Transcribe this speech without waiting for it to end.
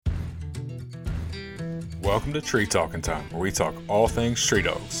Welcome to Tree Talking Time, where we talk all things tree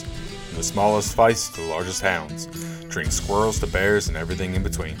dogs, from the smallest feists to the largest hounds, treating squirrels to bears and everything in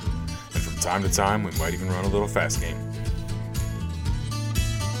between. And from time to time, we might even run a little fast game.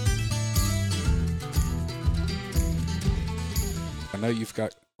 I know you've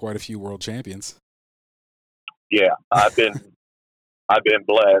got quite a few world champions. Yeah, I've been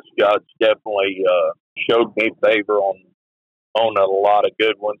blessed. God's definitely showed me favor on owning a lot of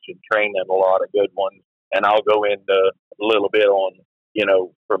good ones and training a lot of good ones. And I'll go into a little bit on,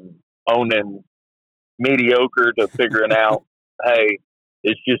 from owning mediocre to figuring out, hey,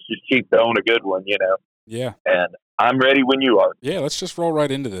 it's just as cheap to own a good one, Yeah. And I'm ready when you are. Yeah, let's just roll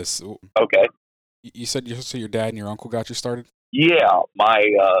right into this. Okay. You said your dad and your uncle got you started? Yeah, my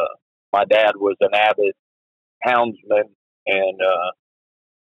dad was an avid houndsman, and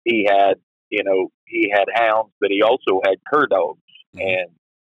he had hounds, but he also had cur dogs, and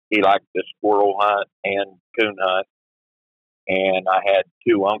he liked to squirrel hunt and coon hunt. And I had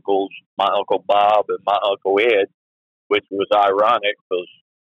two uncles, my Uncle Bob and my Uncle Ed, which was ironic because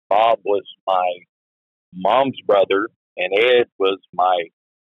Bob was my mom's brother and Ed was my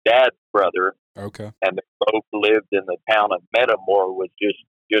dad's brother. Okay. And they both lived in the town of Metamore, which is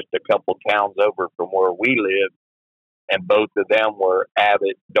just a couple towns over from where we lived. And both of them were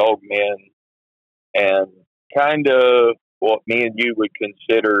avid dog men and kind of what me and you would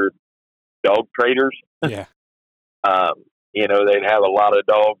consider dog traders. Yeah. They'd have a lot of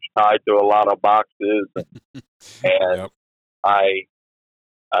dogs tied to a lot of boxes. And Yep.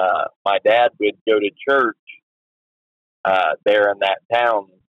 my dad would go to church there in that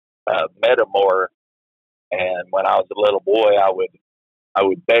town, Metamore. And when I was a little boy, I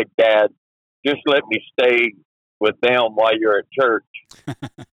would beg Dad, just let me stay with them while you're at church.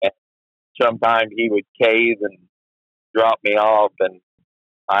 And sometimes he would cave and drop me off, and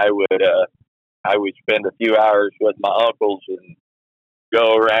I would spend a few hours with my uncles and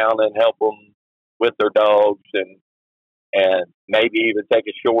go around and help them with their dogs, and maybe even take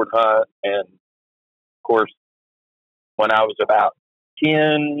a short hunt. And of course, when I was about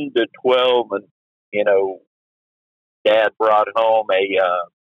 10 to 12, and Dad brought home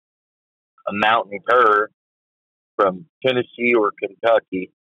a mountain cur from Tennessee or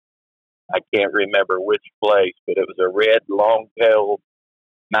Kentucky. I can't remember which place, but it was a red, long-tailed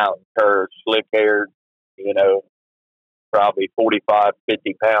mountain cur, slick-haired, probably 45,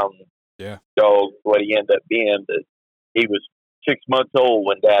 50-pound dog, what he ended up being. But he was 6 months old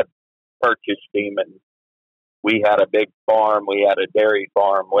when Dad purchased him, and we had a big farm. We had a dairy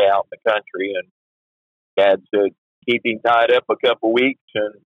farm way out in the country, and Dad said, keep him tied up a couple weeks,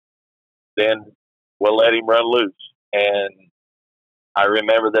 and then we'll let him run loose. And I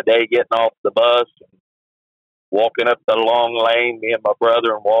remember the day getting off the bus and walking up the long lane, me and my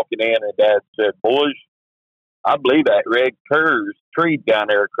brother, and walking in, and Dad said, boys, I believe that red cur's treed down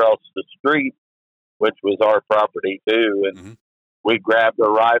there across the street, which was our property too. And we grabbed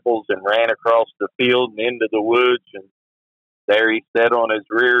our rifles and ran across the field and into the woods, and there he sat on his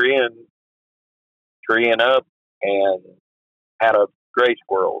rear end, treeing up, and had a gray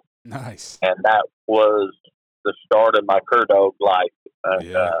squirrel. Nice. And that was the start of my cur dog life.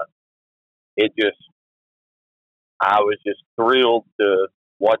 And I was just thrilled to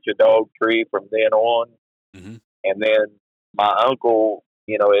watch a dog tree from then on. And then my uncle,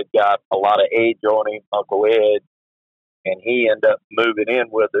 had got a lot of age on him, Uncle Ed, and he ended up moving in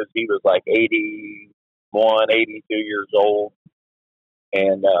with us. He was like 81, 82 years old.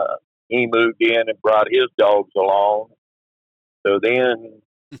 And he moved in and brought his dogs along. So then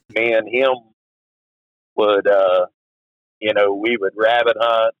me and him would, we would rabbit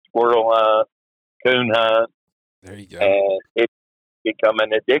hunt, squirrel hunt, coon hunt. There you go. And it become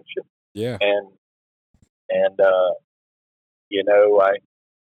an addiction. Yeah. And I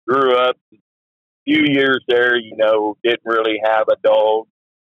grew up a few years there, didn't really have a dog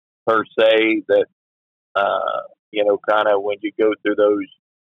per se that, kind of when you go through those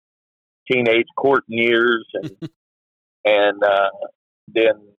teenage courting years and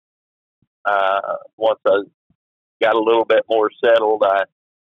then once I got a little bit more settled, I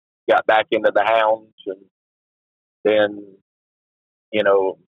got back into the hounds, and then,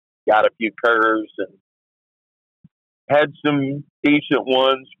 got a few curs and had some decent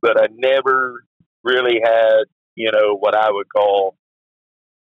ones, but I never really had, what I would call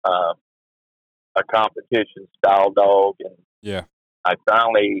a competition style dog. And I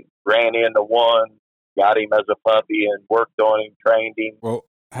finally ran into one, got him as a puppy, and worked on him, trained him. Well,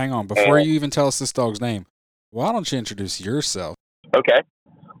 hang on. Before you even tell us this dog's name, why don't you introduce yourself? Okay.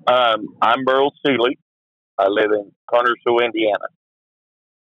 I'm Merle Seeley. I live in Connersville, Indiana.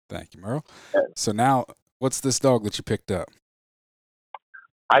 Thank you, Merle. So now What's this dog that you picked up?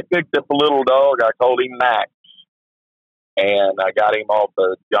 I picked up a little dog. I called him Max, and I got him off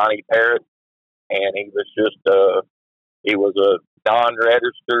of Johnny Parrott, and he was a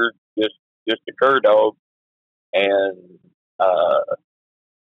non-registered, just a cur dog, and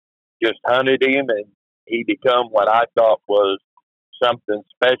just hunted him, and he become what I thought was something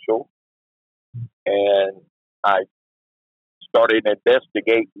special, and I started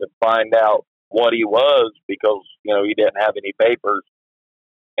investigating to find out what he was because he didn't have any papers,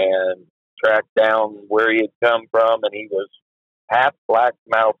 and tracked down where he had come from, and he was half black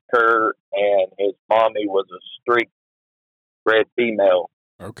mouth cur, and his mommy was a streak bred female.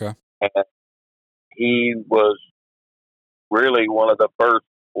 Okay. And he was really one of the first,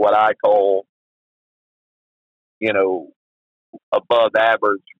 what I call, above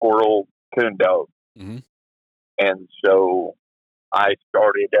average squirrel coon dogs. Mm-hmm. And so I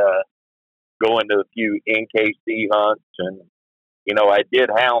started going to a few NKC hunts, and I did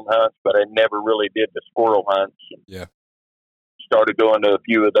hound hunts, but I never really did the squirrel hunts. Yeah. Started going to a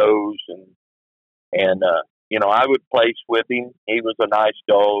few of those, and I would place with him. He was a nice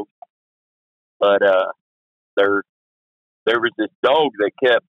dog, but there was this dog that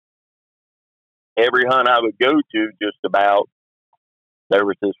kept every hunt I would go to. Just about, there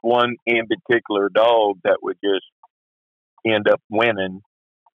was this one in particular dog that would just end up winning,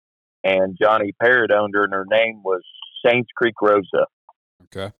 and Johnny Parrott owned her, and her name was Saints Creek Rosa.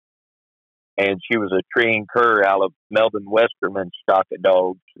 Okay. And she was a trained cur out of Melvin Westerman's stock of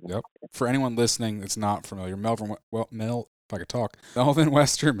dogs. Yep. For anyone listening that's not familiar, Melvin Westerman,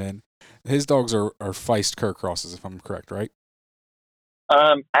 his dogs are Feist cur crosses, if I'm correct, right?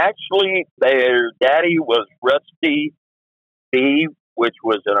 Actually, their daddy was Rusty B, which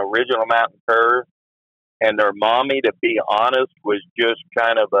was an original mountain cur, and their mommy, to be honest, was just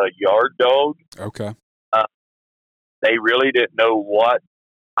kind of a yard dog. Okay. They really didn't know what.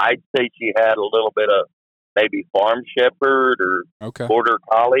 I'd say she had a little bit of maybe farm shepherd or border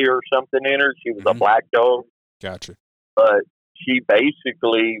collie or something in her. She was a black dog. Gotcha. But she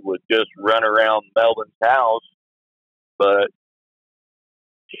basically would just run around Melvin's house, but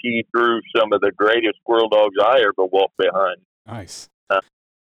she drew some of the greatest squirrel dogs I ever walked behind. Nice.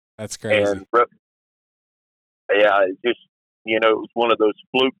 That's crazy. And yeah, it just, it was one of those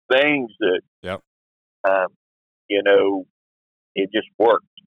fluke things that, it just worked.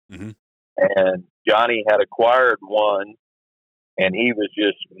 Mm-hmm. And Johnny had acquired one, and he was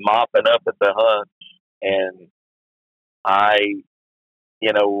just mopping up at the hunts. And I,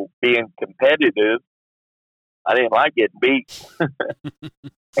 being competitive, I didn't like getting beat.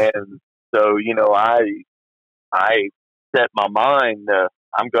 And so, I set my mind,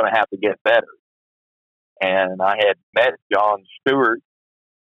 I'm going to have to get better. And I had met John Stewart,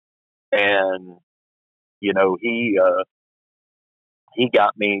 and, he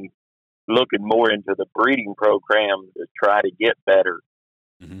got me looking more into the breeding program to try to get better,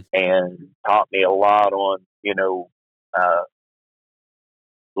 and taught me a lot on,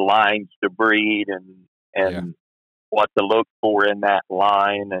 lines to breed and what to look for in that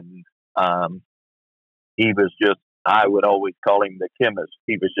line. And he was just, I would always call him the chemist.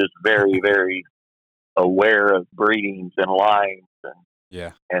 He was just very, very aware of breedings and lines.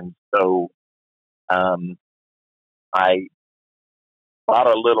 And so I bought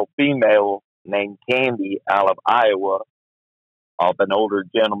a little female named Candy out of Iowa of an older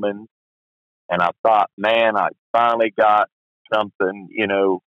gentleman, and I thought, man, I finally got something,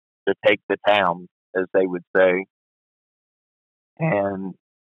 to take to town, as they would say. And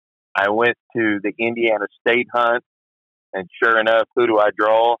I went to the Indiana State hunt, and sure enough, who do I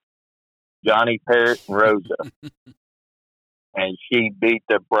draw? Johnny Parrott and Rosa. And she beat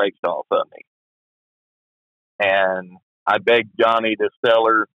the brakes off of me. And I begged Johnny to sell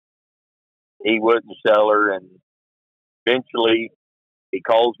her. He wouldn't sell her, and eventually he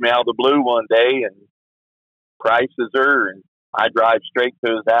calls me out of the blue one day and prices her, and I drive straight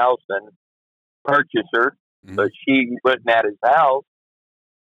to his house and purchase her. But she wasn't at his house.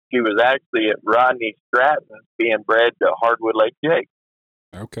 She was actually at Rodney Stratton's being bred to Hardwood Lake Jake.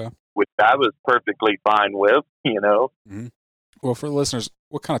 Okay. Which I was perfectly fine with, Well, for the listeners,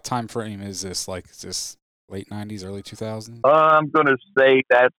 what kind of time frame is this? Like, is this late 90s, early 2000s? I'm going to say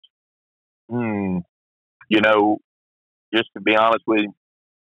that's, just to be honest with you,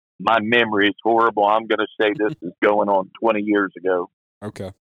 my memory is horrible. I'm going to say this is going on 20 years ago.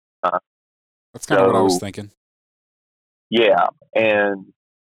 Okay. That's kind of what I was thinking. Yeah. And,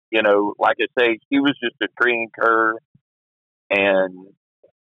 like I say, she was just a green cur,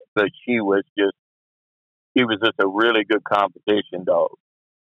 but she was just a really good competition dog.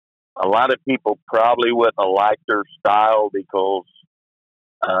 a lot of people probably wouldn't have liked her style because,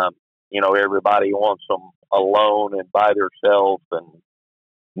 everybody wants them alone and by themselves and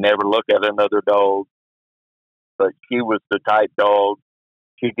never look at another dog. But she was the type dog.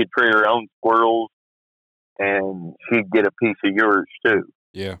 She could tree her own squirrels, and she'd get a piece of yours too.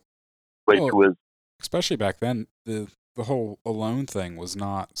 Yeah. Which was, especially back then, the whole alone thing was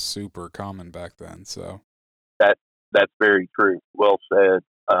not super common back then. So that's very true. Well said.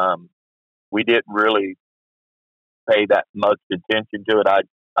 We didn't really pay that much attention to it.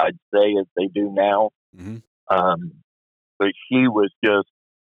 I'd say as they do now. Mm-hmm. But she was just,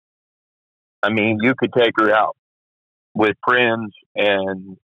 you could take her out with friends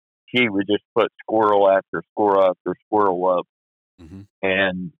and she would just put squirrel after squirrel after squirrel up. Mm-hmm.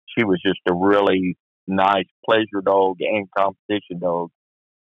 And she was just a really nice pleasure dog and competition dog.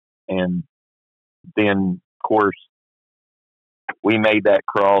 And then, of course, we made that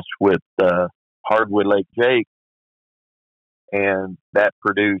cross with Hardwood Lake Jake, and that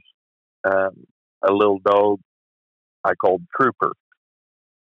produced a little dog I called Trooper.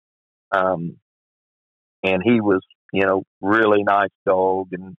 And he was, really nice dog.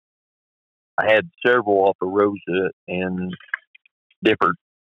 And I had several off of Rosa and different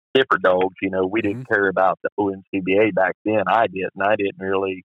dogs. We didn't care about the OMCBA back then. I didn't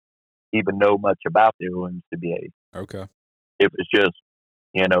really even know much about the OMCBA. Okay. It was just,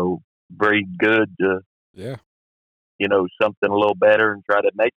 very good to, something a little better and try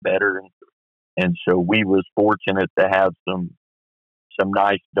to make better. And so we was fortunate to have some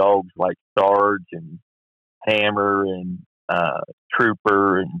nice dogs like Sarge and Hammer and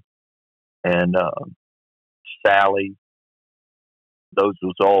Trooper and Sally. Those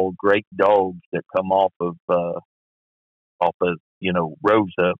was all great dogs that come off of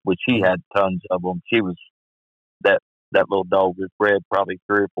Rosa, which she had tons of them. She was that little dog was bred probably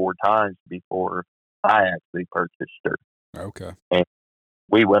 3 or 4 times before I actually purchased her. Okay. And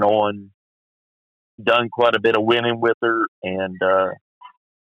we went on, done quite a bit of winning with her, and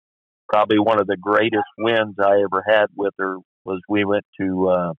probably one of the greatest wins I ever had with her was we went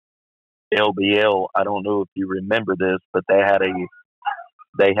to LBL. I don't know if you remember this, but they had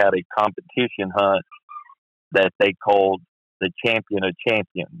a competition hunt that they called the Champion of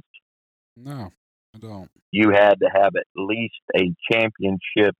Champions. No, I don't. You had to have at least a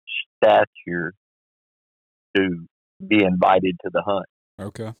championship stature to be invited to the hunt.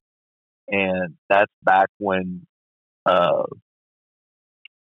 Okay. And that's back when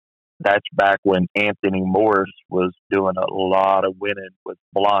Anthony Morris was doing a lot of winning with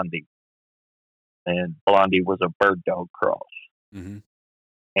Blondie. And Blondie was a bird dog cross. Mm-hmm.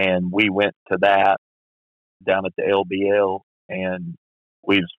 And we went to that down at the LBL, and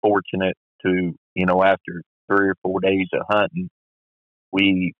we was fortunate to, after 3 or 4 days of hunting,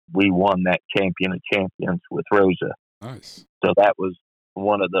 we won that Champion of Champions with Rosa. Nice. So that was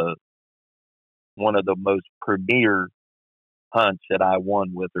one of the most premier hunts that I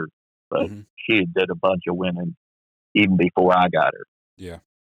won with her. But she did a bunch of winning even before I got her. Yeah.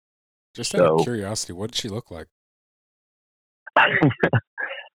 Just out of curiosity, what did she look like?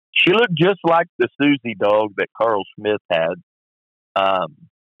 She looked just like the Susie dog that Carl Smith had.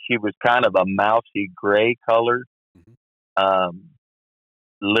 She was kind of a mousy gray color,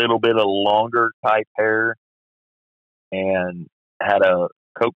 little bit of longer type hair, and had a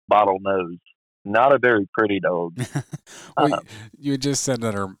Coke bottle nose. Not a very pretty dog. Well, you just said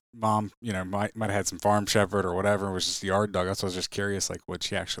that her mom, might have had some farm shepherd or whatever. It was just a yard dog. That's why I was just curious, like, what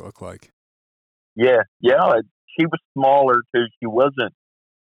she actually looked like. Yeah. She was smaller too. She wasn't.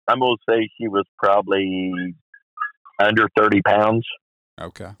 I'm gonna say she was probably under 30 pounds.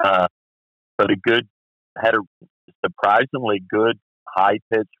 Okay. But had a surprisingly good high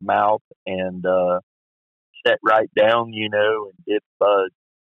pitched mouth and sat right down, and did buzz.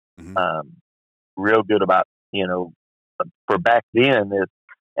 Mm-hmm. Real good about, for back then.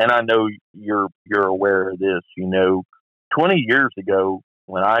 And I know you're aware of this. 20 years ago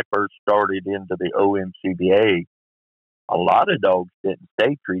when I first started into the OMCBA, a lot of dogs didn't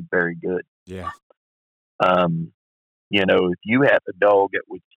stay treed very good. Yeah. If you had a dog that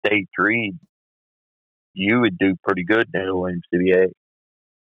would stay treed, you would do pretty good in the OMCBA.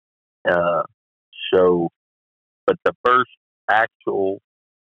 But the first actual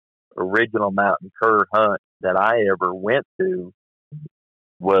original mountain cur hunt that I ever went to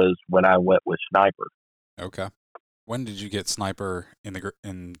was when I went with Sniper. Okay. When did you get Sniper in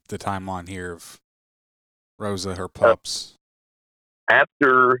the timeline here of Rosa, her pups?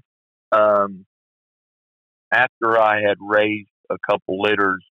 After I had raised a couple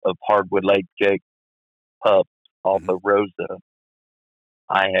litters of Hardwood Lake Jake pups off of Rosa,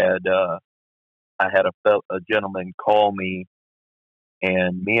 I had a gentleman call me,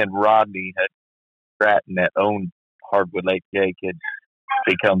 and me and Rodney had Stratton that owned Hardwood Lake Jake had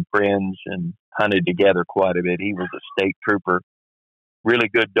become friends and hunted together quite a bit. He was a state trooper, really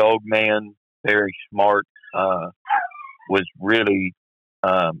good dog man, very smart, was really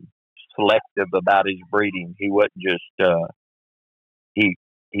selective about his breeding. He wasn't just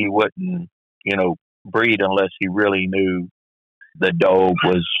he wouldn't breed unless he really knew the dog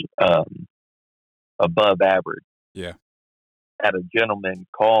was above average. Yeah. Had a gentleman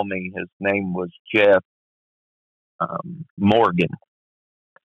call me. His name was Jeff Morgan.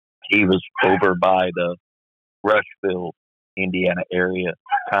 He was over by the Rushville, Indiana area,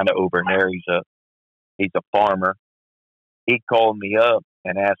 kind of over there. He's a farmer. He called me up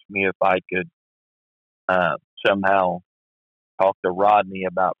and asked me if I could somehow talk to Rodney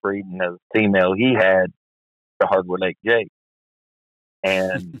about breeding a female he had, the Hardwood Lake Jake.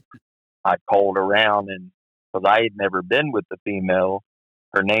 And I called around, and because I had never been with the female,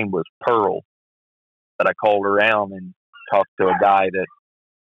 her name was Pearl. But I called around and talked to a guy that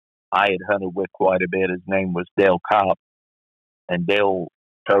I had hunted with quite a bit. His name was Dale Kopp. And Dale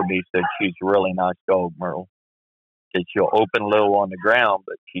told me, he said, she's a really nice dog, Merle. Said she'll open low on the ground,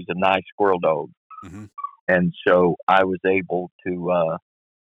 but she's a nice squirrel dog. Mm-hmm. And so I was able to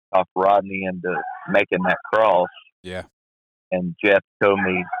talk Rodney into making that cross. Yeah. And Jeff told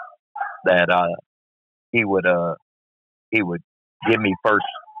me that he would give me first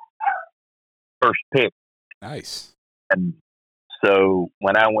pick. Nice. And so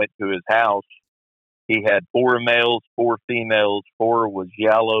when I went to his house, he had 4 males, 4 females. 4 was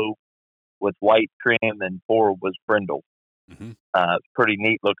yellow with white trim, and 4 was brindle. Mm-hmm. Pretty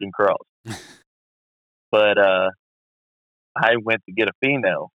neat looking cross. But I went to get a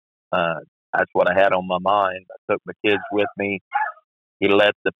female. That's what I had on my mind. I took my kids with me. He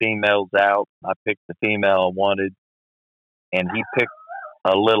let the females out. I picked the female I wanted, and he picked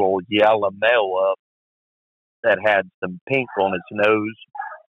a little yellow male up that had some pink on its nose,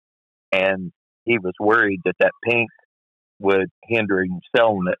 and he was worried that pink would hinder him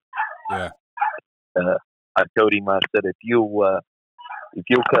selling it. Yeah. I told him, I said, if you'll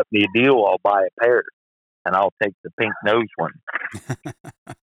cut me a deal, I'll buy a pair, and I'll take the pink nose one.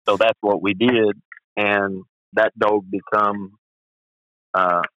 So that's what we did, and that dog become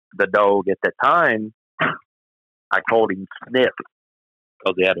the dog at the time. I called him Snip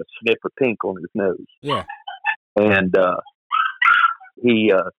because he had a snip of pink on his nose. Yeah. And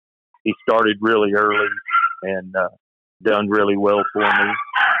he started really early and done really well for me.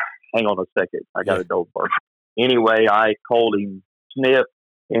 Hang on a second, I got a dog bark. Anyway, I called him Snip,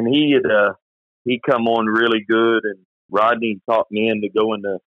 and he come on really good. And Rodney talked me into going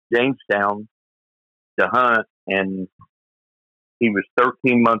to Jamestown to hunt, and he was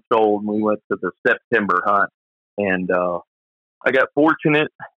 13 months old, and we went to the September hunt. And I got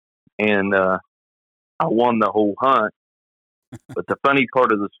fortunate, and I won the whole hunt. But the funny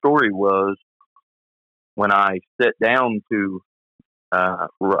part of the story was when I sat down to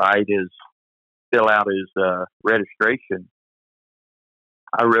fill out his registration,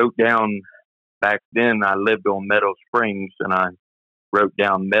 I wrote down, back then I lived on Meadow Springs, and I wrote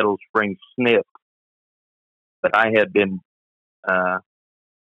down Meadow Springs Snip. But I had been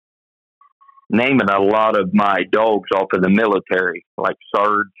naming a lot of my dogs off of the military, like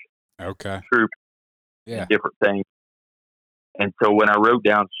Sarge, okay, Troop, yeah, different things. And so when I wrote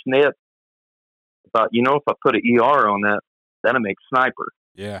down Snip, I thought, if I put an ER on that, that'll make Sniper.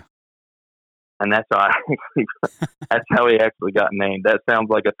 Yeah. And that's how he actually got named. That sounds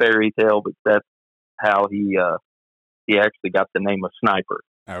like a fairy tale, but that's how he actually got the name of Sniper.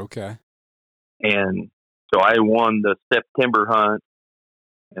 Okay. And so I won the September hunt,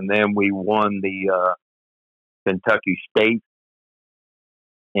 and then we won the Kentucky State.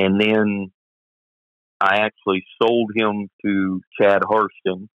 And then I actually sold him to Chad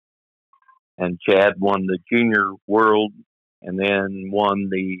Harston, and Chad won the Junior World and then won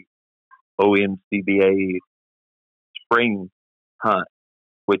the OMCBA Spring Hunt,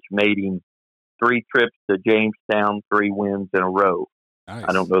 which made him 3 trips to Jamestown, 3 wins in a row. Nice.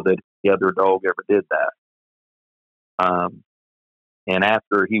 I don't know that the other dog ever did that. And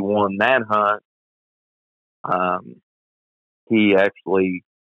after he won that hunt, he actually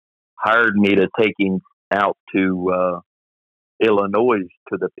hired me to take him out to Illinois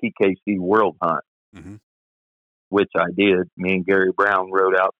to the PKC World Hunt, mm-hmm. which I did. Me and Gary Brown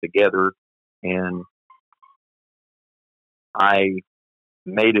rode out together, and I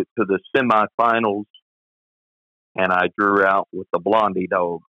made it to the semifinals, and I drew out with the Blondie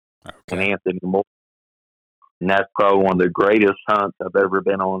dog, okay. and Anthony Moore. And that's probably one of the greatest hunts I've ever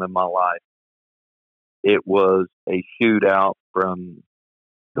been on in my life. It was a shootout from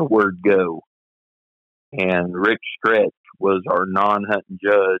the word go. And Rick Stretch was our non-hunting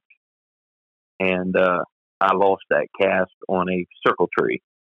judge. And I lost that cast on a circle tree.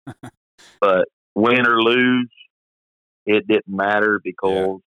 But win or lose, it didn't matter,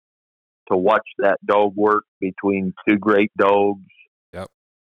 because to watch that dog work between two great dogs,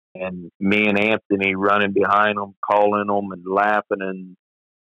 and me and Anthony running behind them, calling them and laughing, and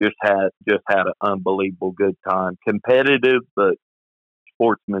just had an unbelievable good time. Competitive, but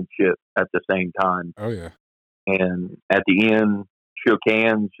sportsmanship at the same time. Oh yeah. And at the end, shook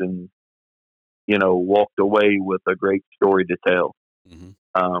hands and, walked away with a great story to tell.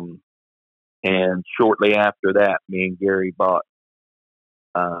 Mm-hmm. And shortly after that, me and Gary bought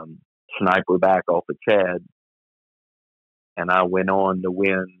Sniper back off of Chad, and I went on to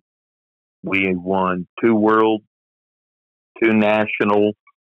win. We won 2 world, 2 national,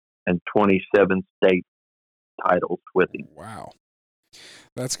 and 27 state titles with him. Wow.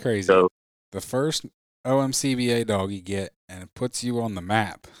 That's crazy. So, the first OMCBA dog you get, and it puts you on the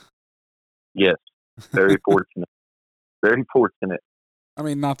map. Yes. Very fortunate. Very fortunate. I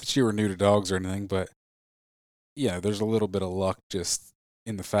mean, not that you were new to dogs or anything, but there's a little bit of luck just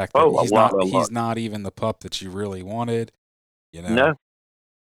in the fact that he's not even the pup that you really wanted. No.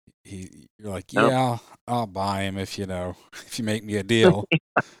 You're like, I'll buy him if you make me a deal.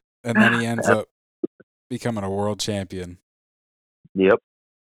 And then he ends up becoming a world champion. Yep.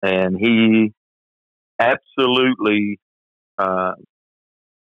 And he absolutely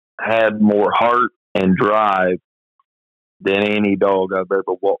had more heart and drive than any dog I've ever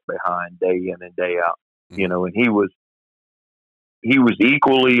walked behind day in and day out. Mm-hmm. And he was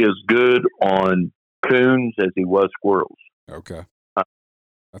equally as good on coons as he was squirrels. Okay.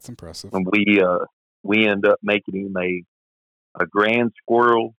 That's impressive. And we end up making him a grand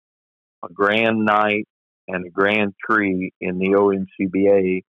squirrel, a grand night, and a grand tree in the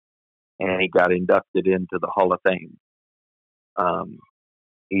OMCBA, and he got inducted into the Hall of Fame.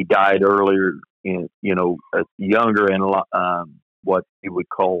 He died earlier younger in what you would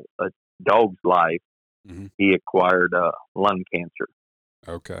call a dog's life. Mm-hmm. He acquired lung cancer.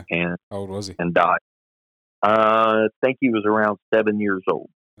 Okay. And how old was he? And died. I think he was around 7 years old.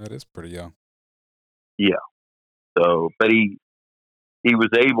 That is pretty young. Yeah. So, but he was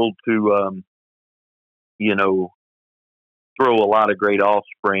able to, throw a lot of great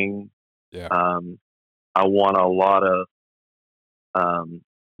offspring. Yeah. I won a lot of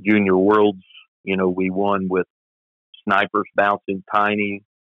junior worlds. We won with Snipers Bouncing Tiny.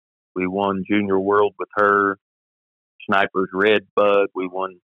 We won junior world with her. Snipers Red Bug. We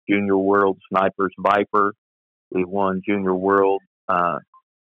won junior world Snipers Viper. We won junior world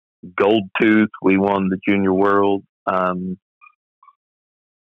Gold Tooth. We won the junior world. Trying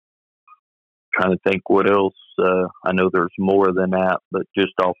to think what else. I know there's more than that, but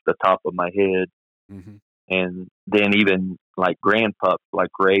just off the top of my head. Mm-hmm. And then even like grand pups, like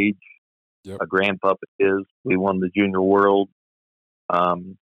Rage, a grand pup is. We won the junior world.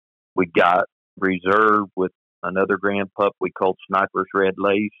 We got reserve with another grand pup we called Snipers Red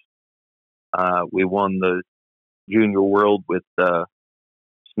Lace. We won the junior world with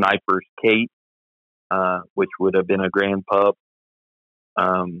Snipers Kate, which would have been a grand pup.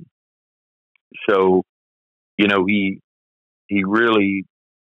 So, he really,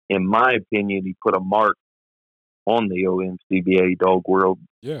 in my opinion, he put a mark on the OMCBA dog world.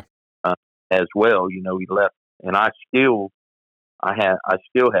 Yeah. As well, he left, and I still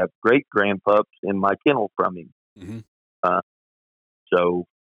have great grand pups in my kennel from him. Mm-hmm.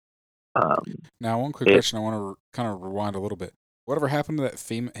 Now, one quick question. I want to kind of rewind a little bit. Whatever happened to that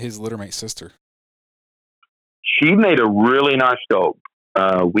his littermate sister? She made a really nice dog.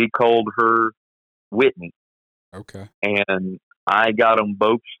 We called her Whitney. Okay. And I got them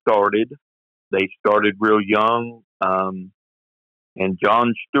both started. They started real young. And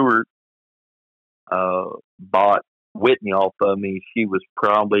John Stewart bought Whitney off of me. She was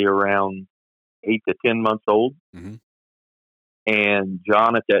probably around 8 to 10 months old. Mm-hmm. And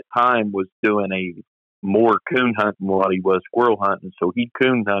John at that time was doing a more coon hunting while he was squirrel hunting. So he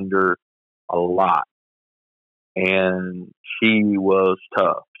coon hunted her a lot. And she was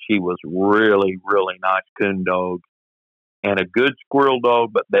tough. She was really, really nice coon dog. And a good squirrel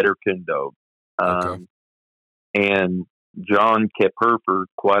dog, but better coon dog. Okay. And John kept her for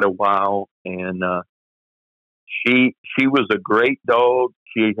quite a while. And she was a great dog.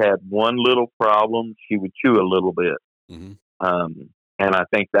 She had one little problem. She would chew a little bit. Mm-hmm. And I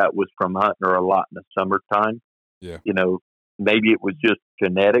think that was from hunting her a lot in the summertime. Yeah. Maybe it was just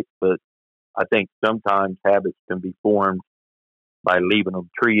genetic, but I think sometimes habits can be formed by leaving them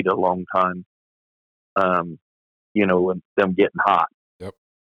treed a long time, and them getting hot. Yep.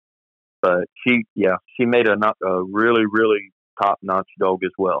 But she made a really, really top-notch dog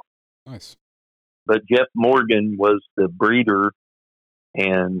as well. Nice. But Jeff Morgan was the breeder,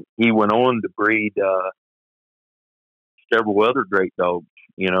 and he went on to breed several other great dogs.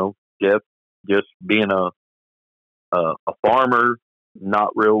 Jeff, just being a farmer, not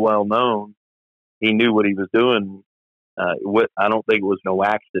real well known, he knew what he was doing. I don't think it was no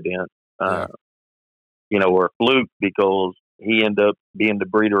accident, or fluke, because he ended up being the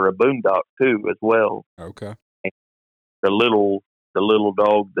breeder of Boondock too, as well. Okay. And the little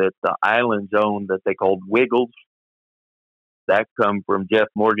dog that the Islands owned that they called Wiggles, that come from Jeff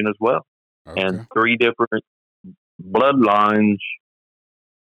Morgan as well. Okay. And 3 different bloodlines,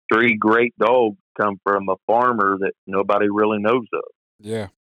 3 great dogs come from a farmer that nobody really knows of. Yeah.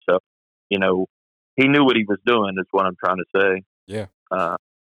 So, he knew what he was doing, is what I'm trying to say. Yeah. I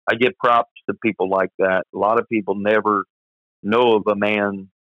give props to people like that. A lot of people never know of a man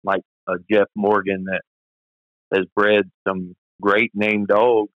like Jeff Morgan that has bred some great name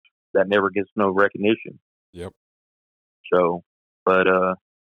dogs that never gets no recognition. Yep. So, but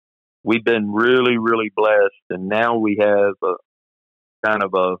we've been really, really blessed, and now we have kind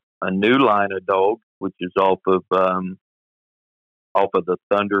of a new line of dogs, which is off of the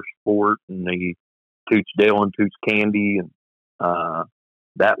Thunder Sport and the Toots Dale and Toots Candy, and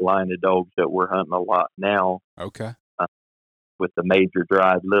that line of dogs that we're hunting a lot now. Okay. With the Major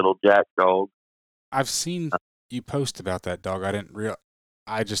Drive Little Jack dog. I've seen you post about that dog.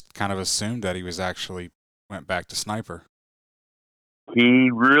 I just kind of assumed that he was actually went back to sniper. He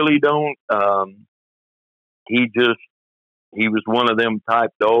really don't. He was one of them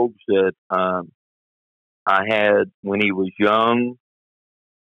type dogs that I had when he was young.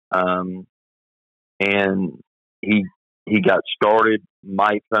 And he got started.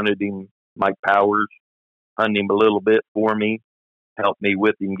 Mike Powers hunted him a little bit for me, helped me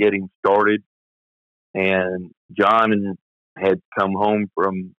with him, get him started. And John had come home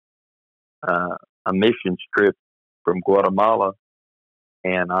from a missions trip from Guatemala,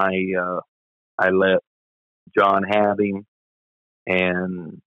 and I let John have him,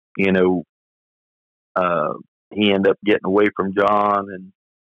 and he ended up getting away from John, and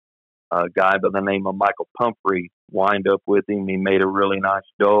a guy by the name of Michael Pumphrey wind up with him. He made a really nice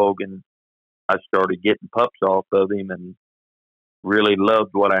dog, and I started getting pups off of him, and really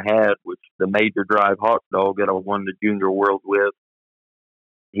loved what I had, which the Major Drive Hawk dog that I won the Junior World with.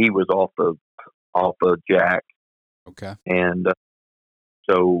 He was off of Jack. Okay. And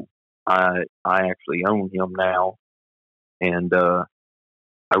so I actually own him now, and I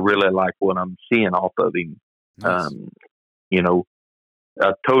really like what I'm seeing off of him. Nice.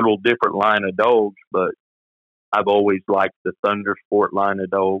 A total different line of dogs, but I've always liked the Thunder Sport line of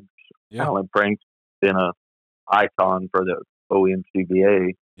dogs. Yeah. Alan Frank's been a icon for the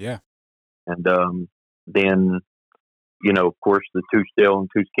OMCBA. Yeah. And then, of course, the Toots Dale and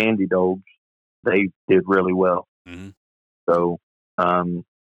Toots Candy dogs, they did really well. Mm-hmm. So I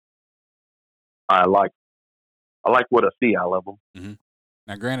like what I see out of them. Mm-hmm.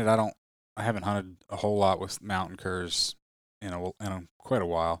 Now, granted, I haven't hunted a whole lot with mountain curs in quite a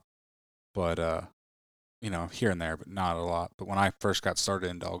while, but here and there, but not a lot. But when I first got started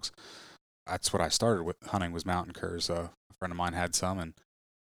in dogs, that's what I started with hunting, was mountain curs. A friend of mine had some, and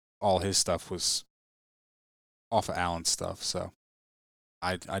all his stuff was off of Alan's stuff. So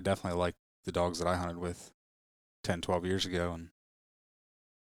I definitely like the dogs that I hunted with 10, 12 years ago, and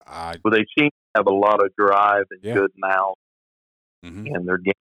well, they seem to have a lot of drive and good mouth, mm-hmm. and they're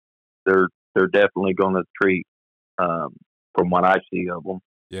definitely going to treat. From what I see of them.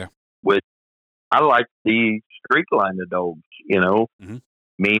 Yeah. Which I like the streak line of dogs, Mm-hmm.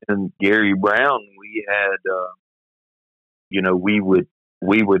 Me and Gary Brown, we had, we would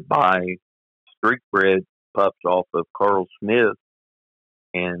buy streak bred pups off of Carl Smith,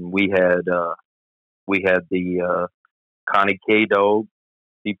 and we had the Connie K dog.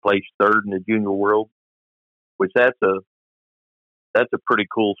 He placed 3rd in the Junior World, which that's a pretty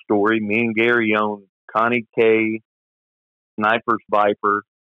cool story. Me and Gary owned Connie K, Sniper's Viper,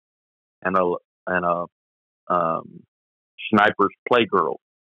 and a Sniper's Playgirl,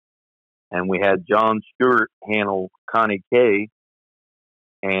 and we had John Stewart handle Connie K,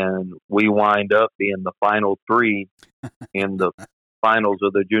 and we wind up being the final 3 in the finals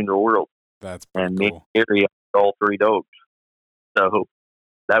of the Junior World. That's pretty and cool. Me and Gary owned all 3 dogs, so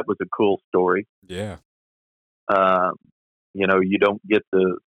that was a cool story. Yeah. You don't get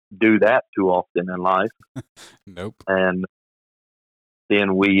to do that too often in life. Nope. And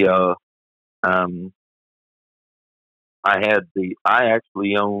then we I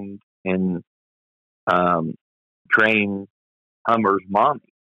actually owned and trained Hummer's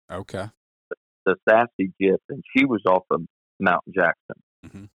mommy, Okay. the Sassy Jip, and she was off of Mount Jackson.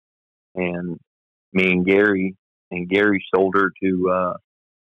 Mm-hmm. And me and Gary sold her to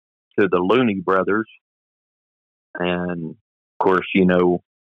the Looney Brothers, and of course,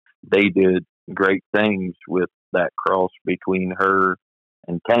 they did great things with that cross between her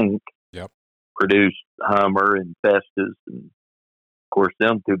and Tank. Yep. Produced Hummer and Festus, and of course,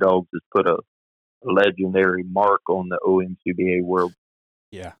 them two dogs has put a legendary mark on the OMCBA world.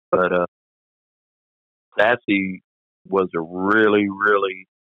 Yeah. But Sassy was a really, really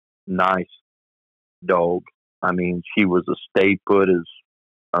nice dog. I mean, she was a stay put as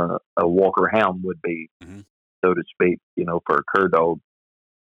a Walker Hound would be, mm-hmm. so to speak, for a cur dog.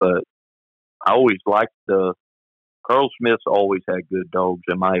 But I always liked Carl Smith's always had good dogs,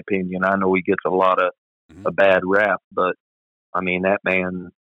 in my opinion. I know he gets a lot of mm-hmm. a bad rap, but I mean, that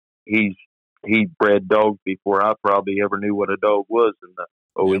man, he bred dogs before I probably ever knew what a dog was in the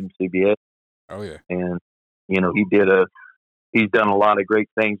OMCBA. Yep. Oh yeah. And he's done a lot of great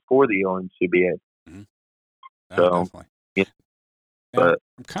things for the OMCBA. Mm-hmm. So, definitely. Yeah, now, but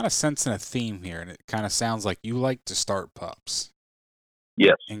I'm kind of sensing a theme here, and it kind of sounds like you like to start pups.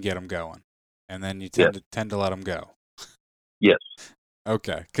 Yes. And get them going, and then you tend to let them go. Yes.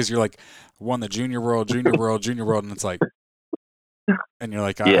 Okay, because you're like, won the junior world, and it's like, and you're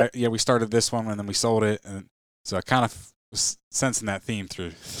like, we started this one and then we sold it, and so I kind of was sensing that theme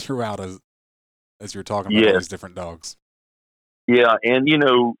throughout as you were talking about all these different dogs. Yeah, and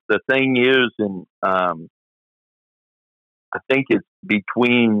the thing is, and I think it's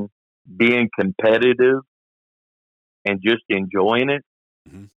between being competitive and just enjoying it.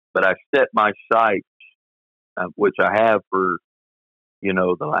 Mm-hmm. But I set my sights, which I have for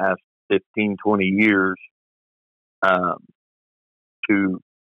the last 15, 20 years, to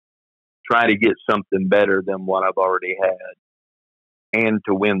try to get something better than what I've already had, and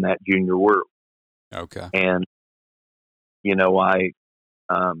to win that junior world. Okay. And I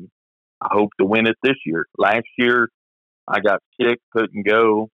hope to win it this year. Last year, I got sick, couldn't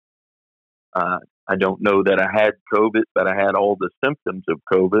go. I don't know that I had COVID, but I had all the symptoms of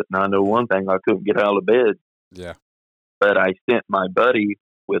COVID. And I know one thing, I couldn't get out of bed. Yeah. But I sent my buddy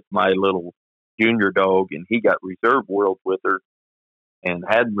with my little junior dog, and he got reserve world with her and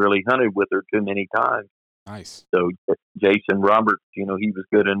hadn't really hunted with her too many times. Nice. So Jason Roberts, he was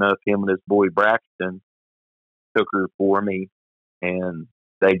good enough. Him and his boy Braxton took her for me, and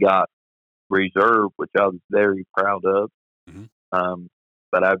they got reserve, which I was very proud of. Mm-hmm.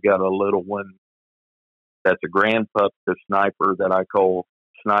 But I've got a little one that's a grand pup, the Sniper, that I call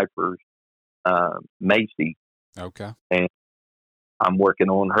Snipers, Macy. Okay. And I'm working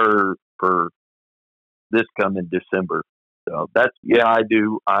on her for this coming December. So I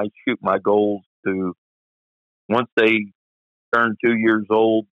do. I shoot my goals to, once they turn 2 years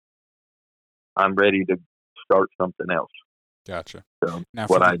old, I'm ready to start something else. Gotcha. So now,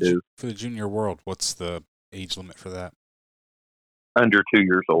 what I do. For the junior world, what's the age limit for that? Under 2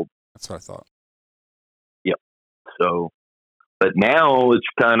 years old. That's what I thought. Yep. So, but now it's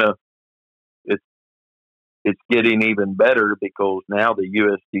kind of, it's getting even better, because now the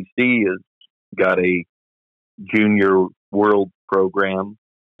USDC has got a junior world program.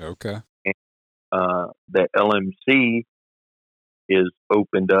 Okay. And, the LMC is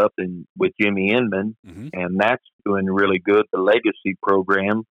opened up with Jimmy Inman, mm-hmm. and that's doing really good. The Legacy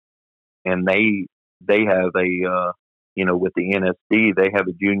program, and they have a with the NSD, they have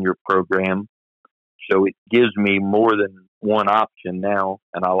a junior program, so it gives me more than one option now,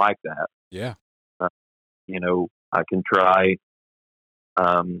 and I like that. Yeah. I can try,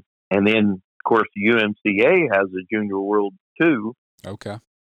 and then of course the UMCA has a junior world too. Okay.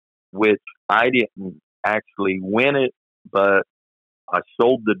 Which I didn't actually win it, but I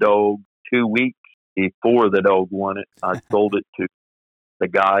sold the dog 2 weeks before the dog won it. I sold it to the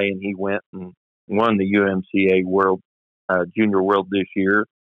guy, and he went and won the UMCA World Junior World this year.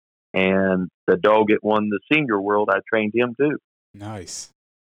 And the dog that won the Senior World, I trained him too. Nice.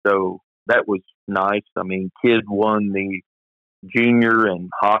 So that was nice. I mean, Kid won the Junior, and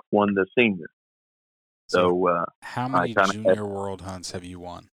Hawk won the Senior. So how many Junior World hunts have you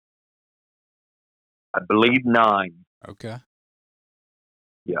won? I believe 9. Okay.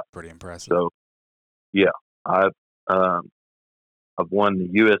 Yeah. Pretty impressive. So, yeah, I've won the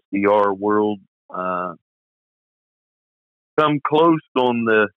USDR World. Come close on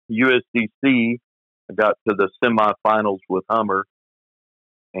the USDC. I got to the semifinals with Hummer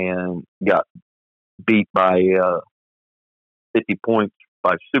and got beat by 50 points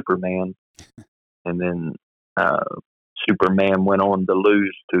by Superman. And then Superman went on to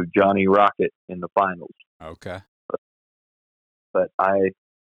lose to Johnny Rocket in the finals. Okay. But I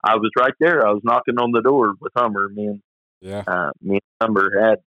was right there. I was knocking on the door with Hummer. Me and Hummer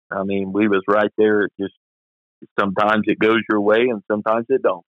had. I mean, we was right there. It just sometimes it goes your way, and sometimes it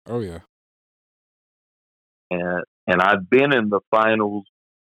don't. Oh yeah. And I've been in the finals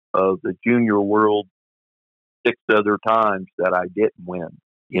of the Junior World 6 other times that I didn't win.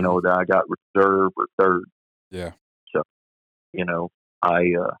 You know, that I got reserve or third. Yeah. So, you know, I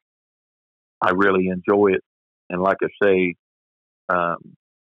really enjoy it, and like I say,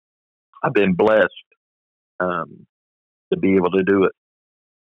 I've been blessed to be able to do it.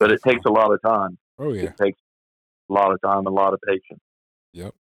 But it takes a lot of time. Oh yeah. It takes a lot of time, a lot of patience.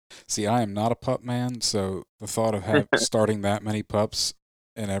 Yep. See, I am not a pup man, so the thought of starting that many pups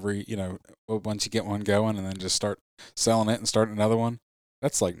and every, once you get one going and then just start selling it and starting another one,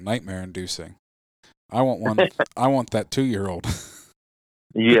 that's like nightmare inducing. I want one. I want that 2-year-old.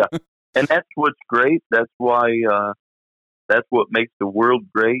 Yeah. And that's what's great. That's why, that's what makes the world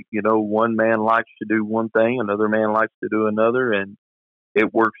great. You know, one man likes to do one thing, another man likes to do another, and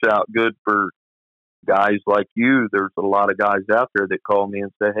it works out good for guys like you. There's a lot of guys out there that call me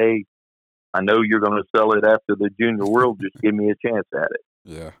and say, hey, I know you're going to sell it after the Junior World. Just give me a chance at it.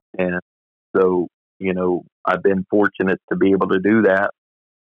 Yeah. And so, you know, I've been fortunate to be able to do that.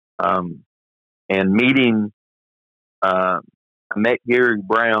 And meeting, I met Gary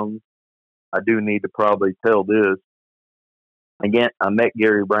Brown. I do need to probably tell this. Again, I met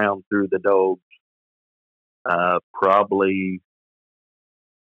Gary Brown through the dogs, probably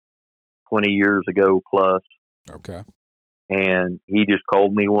 20 years ago plus. Okay. And he just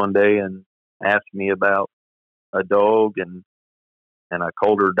called me one day and asked me about a dog, and I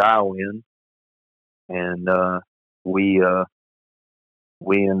called her Dial In, and we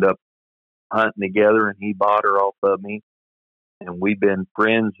ended up hunting together, and he bought her off of me, and we've been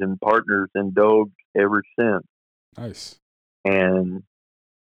friends and partners in dogs ever since. Nice. And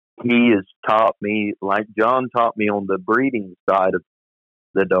he has taught me, like John taught me on the breeding side of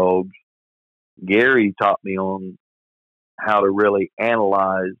the dogs, Gary taught me on how to really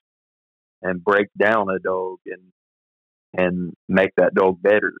analyze and break down a dog and make that dog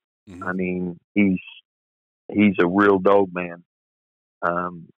better. Mm-hmm. I mean, he's a real dog man.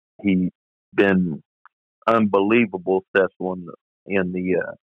 He's been unbelievable successful in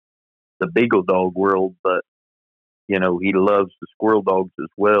the Beagle dog world, but you know, he loves the squirrel dogs as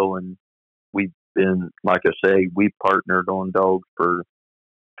well. And we've been, like I say, we've partnered on dogs for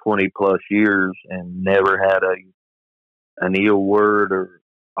 20 plus years and never had an ill word or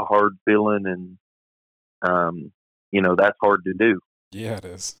a hard feeling. And, you know, that's hard to do. Yeah, it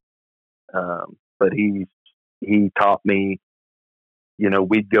is. But he taught me, you know,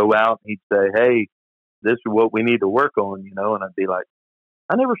 we'd go out and he'd say, hey, this is what we need to work on, you know, and I'd be like,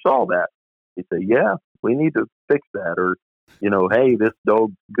 I never saw that. He'd say, yeah, we need to fix that. Or, you know, hey, this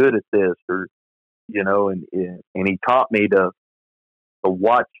dog's good at this, or, you know, and he taught me to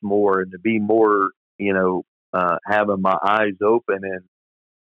watch more and to be more, you know, having my eyes open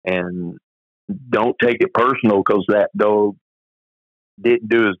and don't take it personal because that dog didn't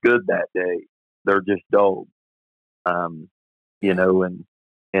do as good that day. They're just dogs. You know, and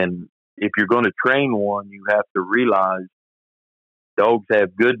if you're going to train one, you have to realize dogs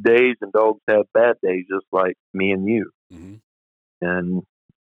have good days and dogs have bad days, just like me and you. Mm-hmm. And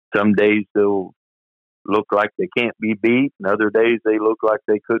some days they'll look like they can't be beat, and other days they look like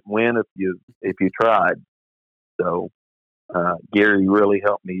they couldn't win if you tried. So Gary really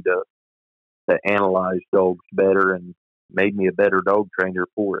helped me to analyze dogs better and made me a better dog trainer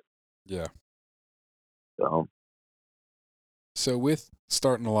for it. Yeah. So with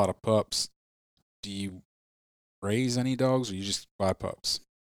starting a lot of pups, do you raise any dogs, or you just buy pups?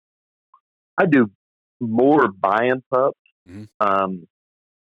 I do more buying pups. Mm-hmm.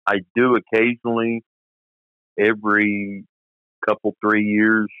 I do occasionally, every couple, 3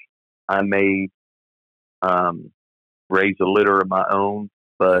 years, I may raise a litter of my own.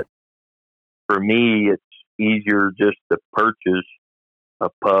 But for me, it's easier just to purchase a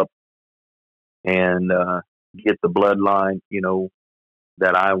pup and get the bloodline, you know,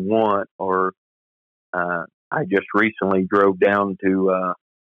 that I want. Or I just recently drove down to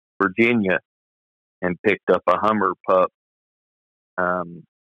Virginia and picked up a Hummer pup,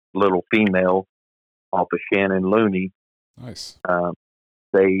 little female, off of Shannon Looney. Nice.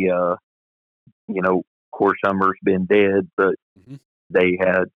 They, you know, of course, Hummer's been dead, but mm-hmm. they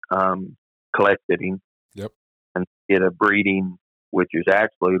had collected him. Yep. And did a breeding, which is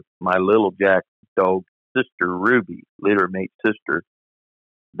actually my little Jack dog's sister, Ruby, litter mate sister.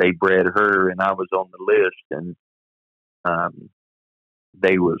 they bred her, and I was on the list, and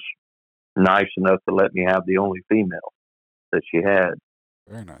they was nice enough to let me have the only female that she had.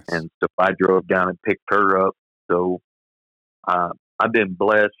 Very nice. And so I drove down and picked her up. So I've been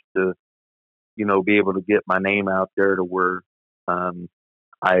blessed to, be able to get my name out there to where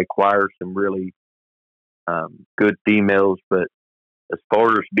I acquire some really good females. But as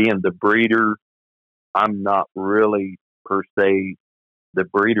far as being the breeder, I'm not really per se the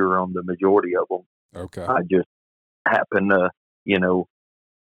breeder on the majority of them. Okay. I just happen to,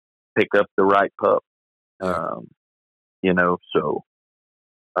 pick up the right pup. Yeah. So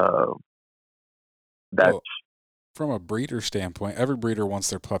that's from a breeder standpoint. Every breeder wants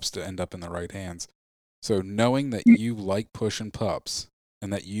their pups to end up in the right hands. So knowing that you like pushing pups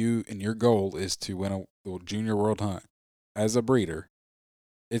and that your goal is to win a junior world hunt as a breeder,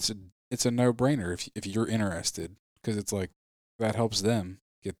 it's a no-brainer if you're interested, because it's like that helps them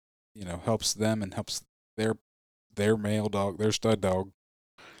get, helps them and helps their male dog, their stud dog,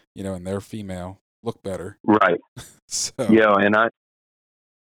 and their female look better. Right. So yeah, and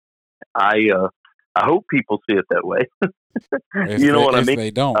I hope people see it that way. If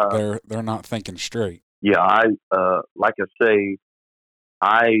they don't, they're not thinking straight. Yeah, I like I say,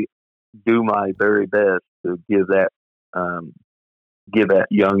 I do my very best to give that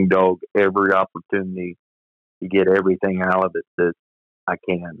young dog every opportunity to get everything out of it that I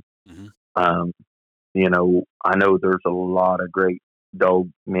can. Mm-hmm. I know there's a lot of great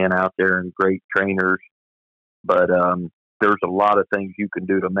dog men out there and great trainers, but there's a lot of things you can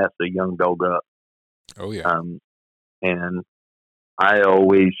do to mess a young dog up. Oh yeah. And I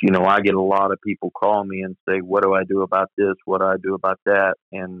always, I get a lot of people call me and say, what do I do about this? What do I do about that?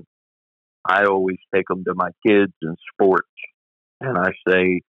 And I always take them to my kids and sports. And I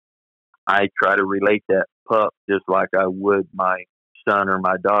say, I try to relate that pup just like I would my son or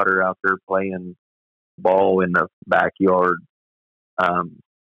my daughter out there playing ball in the backyard.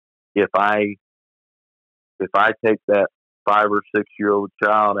 If I take that 5 or 6 year old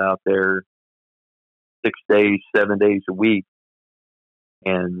child out there 6 days, 7 days a week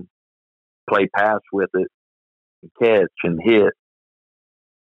and play pass with it, and catch and hit,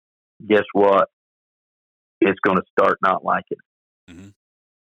 guess what? It's going to start not liking it. Mm-hmm.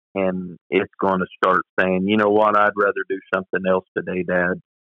 And it's going to start saying, you know what, I'd rather do something else today, Dad.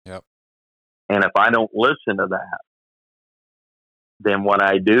 Yep. And if I don't listen to that, then what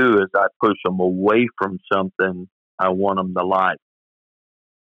I do is I push them away from something I want them to like.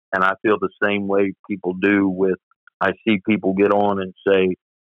 And I feel the same way people do with, I see people get on and say,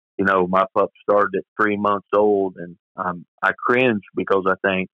 my pup started at 3 months old, and I cringe because I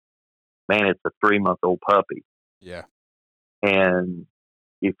think, man, it's a 3-month-old puppy. Yeah. And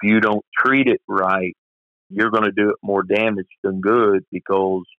if you don't treat it right, you're going to do it more damage than good,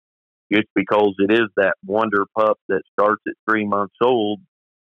 because just because it is that wonder pup that starts at 3 months old,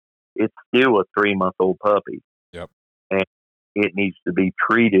 it's still a 3-month-old puppy. Yep. And it needs to be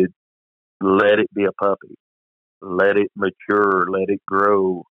treated. Let it be a puppy. Let it mature. Let it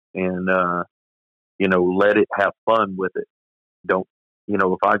grow. And, let it have fun with it. Don't,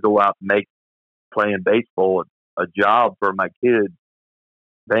 if I go out and make playing baseball a job for my kids,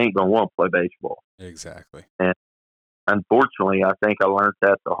 they ain't going to want to play baseball. Exactly. And unfortunately, I think I learned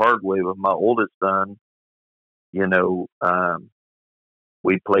that the hard way with my oldest son.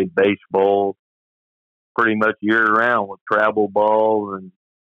 We played baseball pretty much year round with travel ball and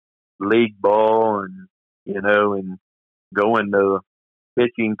league ball, and and going to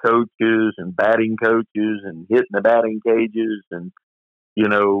pitching coaches and batting coaches and hitting the batting cages, and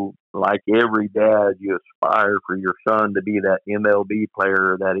like every dad, you aspire for your son to be that MLB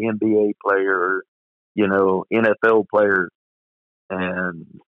player, or that NBA player, or NFL player. And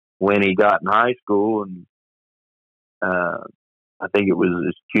when he got in high school, and I think it was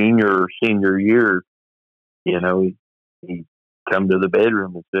his junior or senior year, he come to the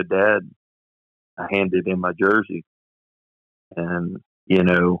bedroom and said, Dad, I handed him my jersey. And,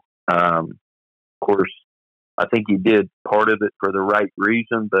 of course, I think he did part of it for the right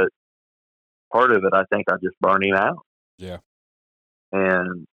reason, but part of it, I think I just burned him out. Yeah.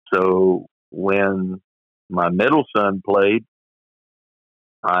 And so when my middle son played,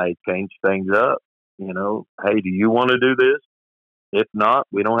 I changed things up. Hey, do you want to do this? If not,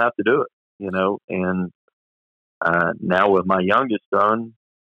 we don't have to do it. And now with my youngest son,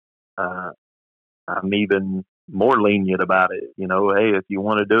 I'm even more lenient about it. Hey, if you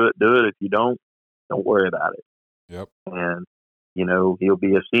want to do it, do it. If you don't worry about it. Yep. And he'll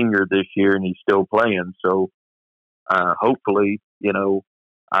be a senior this year, and he's still playing. So hopefully,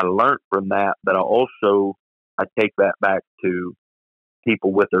 I learned from that, but I take that back to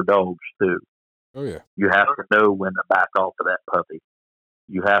people with their dogs too. Oh yeah. You have to know when to back off of that puppy.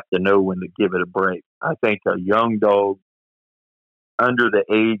 You have to know when to give it a break. I think a young dog under the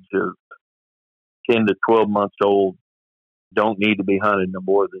age of 10 to 12 months old don't need to be hunted no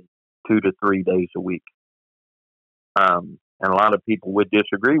more than 2 to 3 days a week. And a lot of people would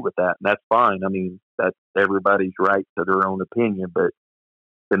disagree with that, and that's fine. I mean, that's everybody's right to their own opinion. But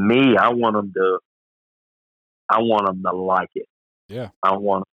to me, I want them to like it. Yeah. I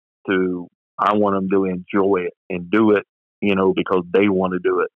want them to enjoy it and do it, because they want to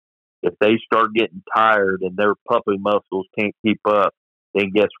do it. If they start getting tired and their puppy muscles can't keep up,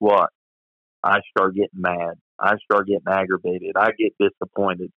 then guess what? I start getting mad. I start getting aggravated. I get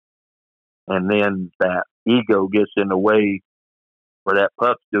disappointed. And then that ego gets in the way where that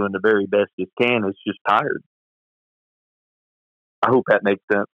pup's doing the very best it can. It's just tired. I hope that makes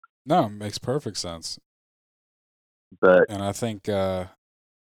sense. No, it makes perfect sense. And I think,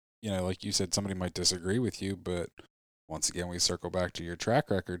 like you said, somebody might disagree with you, but once again, we circle back to your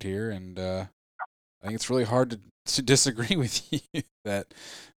track record here, and I think it's really hard to disagree with you. Yeah,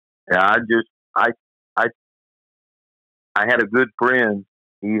 I had a good friend.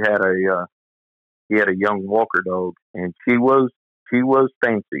 He had a young Walker dog, and she was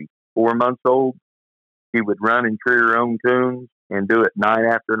fancy. 4 months old, she would run and tree her own tunes and do it night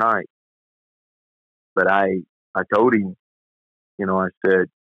after night. But I told him, I said,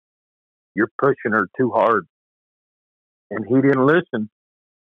 "You're pushing her too hard," and he didn't listen.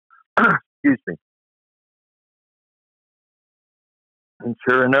 Excuse me. And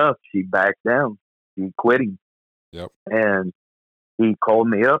sure enough, she backed down. She quit him. Yep. And he called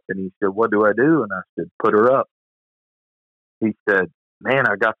me up and he said, "What do I do?" And I said, "Put her up." He said, "Man,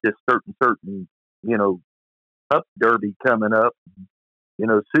 I got this certain, pup derby coming up,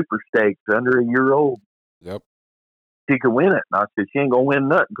 super stakes under a year old. Yep. She could win it." And I said, "She ain't going to win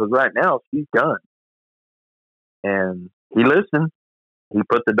nothing because right now she's done." And he listened. He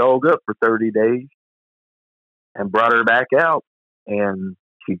put the dog up for 30 days and brought her back out, and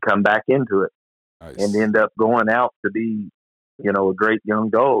she'd come back into it. Nice. And end up going out to be, a great young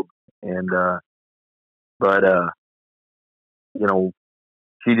dog. And,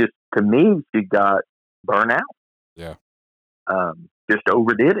 she just, to me, she got burnt out. Yeah. Just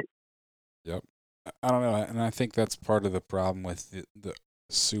overdid it. Yep. I don't know. And I think that's part of the problem with the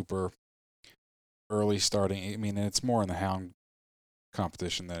super early starting. I mean, it's more in the hound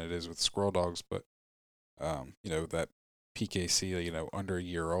competition than it is with squirrel dogs, but, that PKC, under a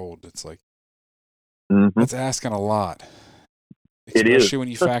year old, it's like, that's asking a lot. Especially when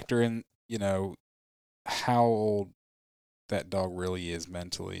you factor in, how old that dog really is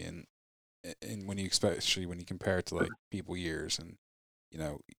mentally, and when you especially when you compare it to like people years, and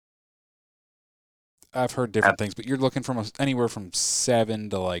I've heard different things, but you're looking from anywhere from 7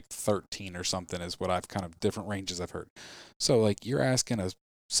 to like 13 or something is what I've kind of different ranges I've heard. So like you're asking us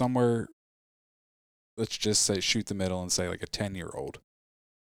somewhere, let's just say shoot the middle and say like a 10-year-old,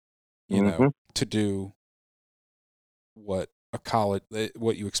 to do what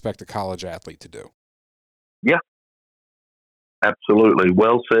you expect a college athlete to do. Yeah, absolutely.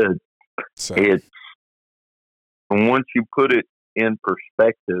 Well said. So, it's once you put it in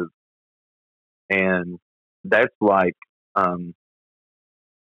perspective, and that's like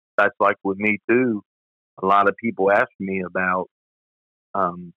with me too. A lot of people ask me about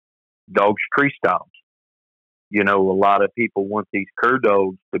dogs' tree styles. A lot of people want these cur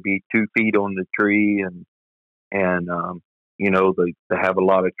dogs to be 2 feet on the tree, and they have a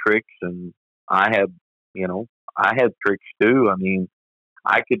lot of tricks, and I have tricks too. I mean,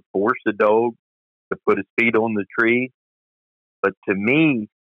 I could force a dog to put his feet on the tree, but to me,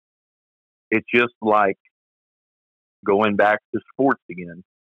 it's just like going back to sports again.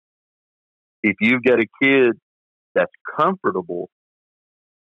 If you've got a kid that's comfortable,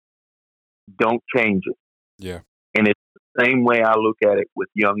 don't change it. Yeah. And it's the same way I look at it with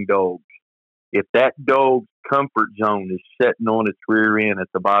young dogs. If that dog's comfort zone is sitting on its rear end at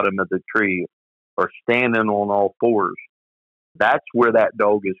the bottom of the tree or standing on all fours, that's where that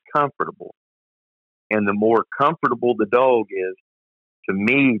dog is comfortable. And the more comfortable the dog is, to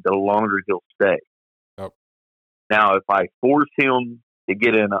me, the longer he'll stay. Yep. Now, if I force him to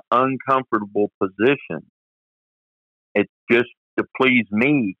get in an uncomfortable position, it's just to please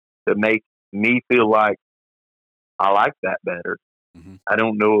me, to make me feel like I like that better. Mm-hmm. I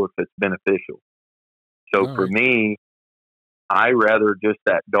don't know if it's beneficial. So for me, I rather just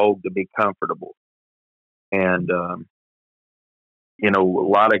that dog to be comfortable. And, a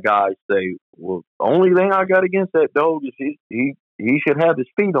lot of guys say, well, the only thing I got against that dog is he should have his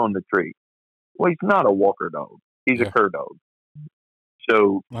feet on the tree. Well, he's not a walker dog. He's a cur dog.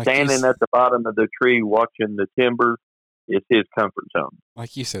 So Like standing at the bottom of the tree watching the timber is his comfort zone.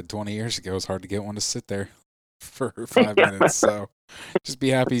 Like you said, 20 years ago, it's hard to get one to sit there for 5 minutes. So just be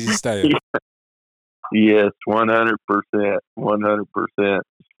happy he's staying. Yes, 100%. 100%.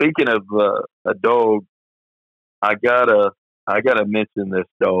 Speaking of a dog, I gotta mention this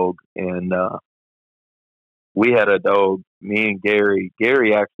dog. And we had a dog. Me and Gary.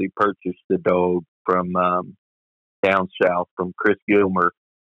 Gary actually purchased the dog from down south from Chris Gilmer,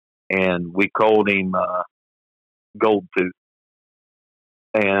 and we called him Goldtooth.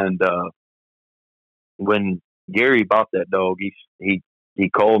 And when Gary bought that dog, he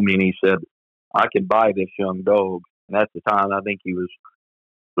called me and he said, "I can buy this young dog." And at the time, I think he was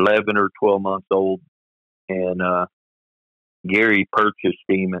 11 or 12 months old. And Gary purchased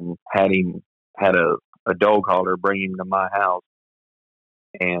him and had a dog hauler bring him to my house.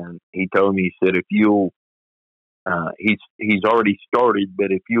 And he told me, he said, "If you'll, he's already started,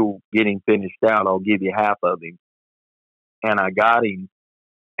 but if you'll get him finished out, I'll give you half of him." And I got him.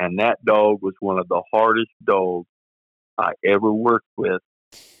 And that dog was one of the hardest dogs I ever worked with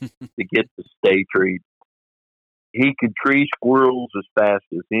to get to stay treat. He could tree squirrels as fast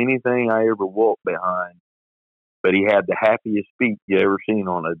as anything I ever walked behind, but he had the happiest feet you ever seen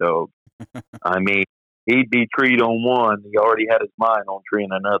on a dog. I mean, he'd be treed on one, he already had his mind on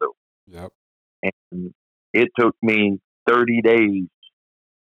treeing another. Yep. And it took me 30 days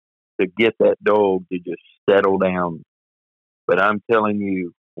to get that dog to just settle down. But I'm telling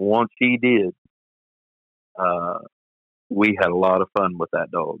you, once he did, we had a lot of fun with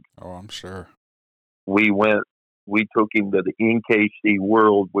that dog. Oh, I'm sure. We took him to the NKC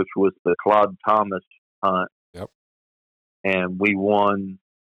World, which was the Claude Thomas hunt. Yep. And we won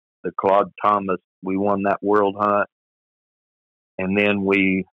the Claude Thomas. We won that world hunt. And then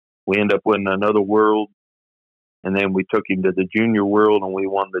we ended up winning another world. And then we took him to the Junior World, and we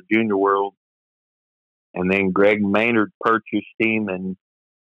won the Junior World. And then Greg Maynard purchased him, and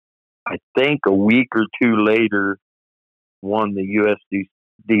I think a week or two later won the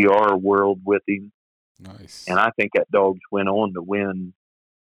USDR World with him. Nice. And I think that dog's went on to win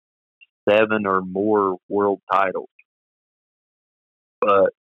 7 or more world titles.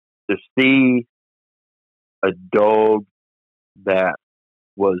 But to see a dog that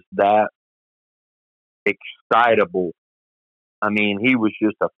was that excitable, I mean, he was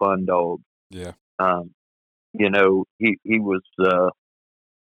just a fun dog. Yeah. You know, he was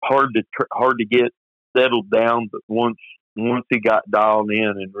hard to get settled down, but once he got dialed in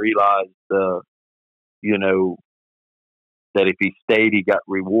and realized, you know, that if he stayed, he got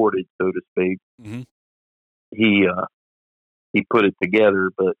rewarded, so to speak. Mm-hmm. He put it together,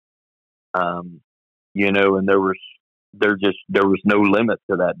 but you know, and there was no limit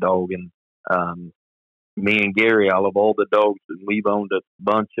to that dog. And me and Gary, out of all the dogs, and we've owned a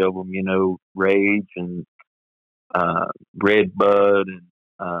bunch of them, you know, Rage and Red Bud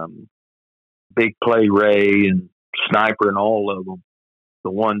and Big Play Ray and Sniper and all of them.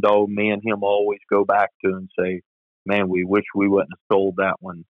 The one dog me and him always go back to and say, "Man, we wish we wouldn't have sold that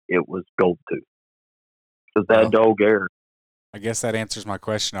one. It was Goldtooth." Because that dog there. I guess that answers my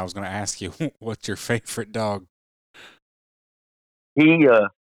question. I was going to ask you, what's your favorite dog? He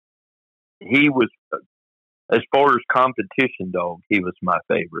was, as far as competition dog, he was my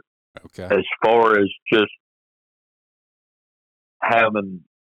favorite. Okay. As far as just having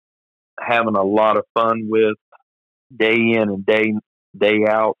a lot of fun with, day in and day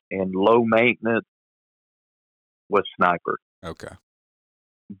out, and low maintenance, was Sniper. Okay.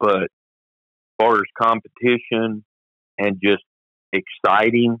 But as far as competition and just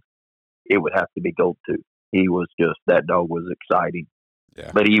exciting, it would have to be Goldtooth. He was just, that dog was exciting.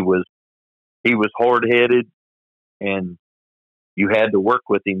 Yeah. But he was hard headed, and you had to work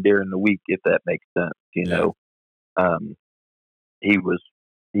with him during the week, if that makes sense. You know, he was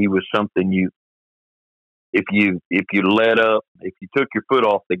something if you let up, if you took your foot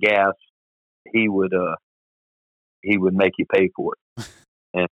off the gas, he would make you pay for it.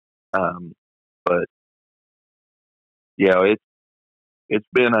 And but yeah, it's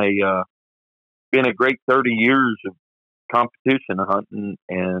been a great 30 years of competition hunting,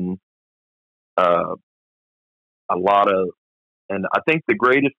 and a lot of, and I think the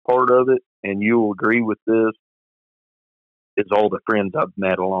greatest part of it, and you'll agree with this, is all the friends I've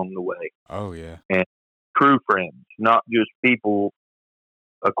met along the way. Oh yeah. And true friends, not just people,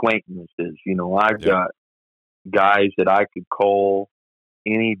 acquaintances. You know, I've got guys that I could call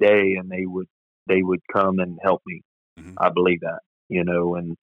any day and they would come and help me. Mm-hmm. I believe that, you know,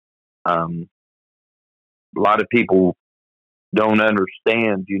 and a lot of people don't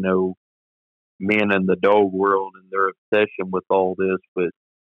understand, you know, men in the dog world and their obsession with all this, but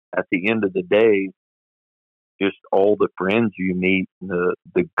at the end of the day, just all the friends you meet, the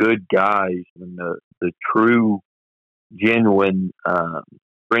good guys, and the true, genuine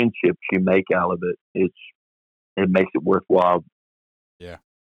friendships you make out of it, it makes it worthwhile. Yeah,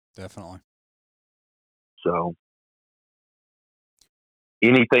 definitely. So,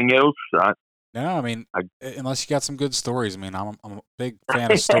 anything else? No, I mean, unless you got some good stories. I mean, I'm a big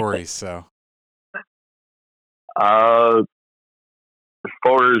fan of stories. So, as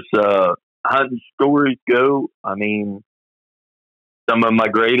far as hunting stories go, I mean, some of my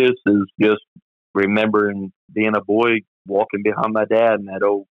greatest is just remembering being a boy walking behind my dad in that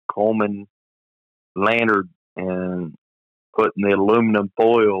old Coleman lantern and putting the aluminum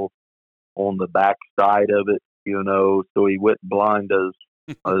foil on the back side of it, so he wouldn't blind us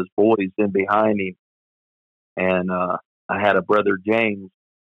boys in behind him. And I had a brother, James,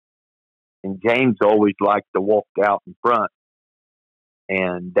 and James always liked to walk out in front.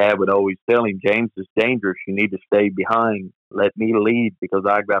 And Dad would always tell him, James, it's dangerous. You need to stay behind. Let me lead because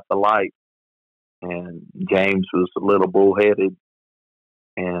I got the light. And James was a little bullheaded.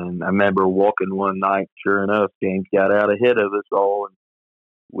 And I remember walking one night, sure enough, James got out ahead of us all. And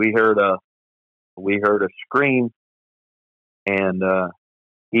we heard a scream, and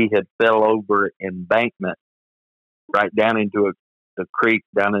he had fell over an embankment right down into the creek,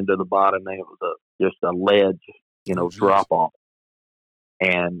 down into the bottom. And it was just a ledge, drop off.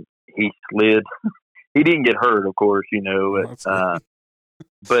 And he slid. He didn't get hurt, of course,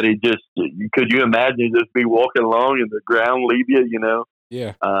 but it just, could you imagine just be walking along and the ground leave you,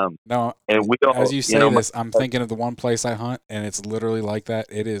 Yeah. No. And we all, as you say this, I'm thinking of the one place I hunt, and it's literally like that.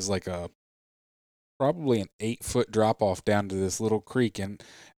 It is like probably an 8-foot drop off down to this little creek, and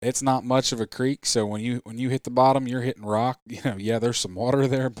it's not much of a creek. So when you hit the bottom, you're hitting rock. Yeah, there's some water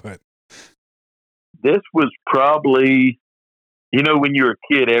there, but this was probably, when you're a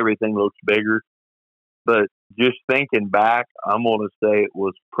kid, everything looks bigger. But just thinking back, I'm going to say it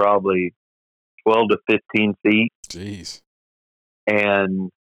was probably 12 to 15 feet. Jeez.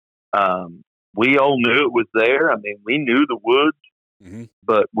 And we all knew it was there. I mean, we knew the woods. Mm-hmm.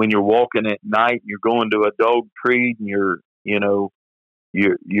 But when you're walking at night, you're going to a dog treat, and you're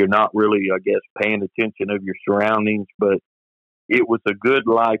not really, I guess, paying attention of your surroundings. But it was a good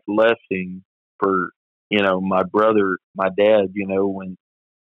life lesson for, my brother, my dad,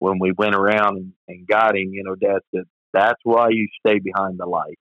 when we went around and got him, Dad said, that's why you stay behind the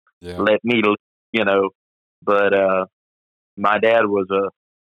light. Yeah. Let me, but my dad was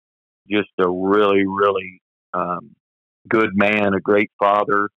just a really, really good man, a great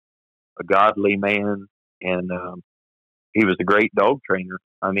father, a godly man, and he was a great dog trainer.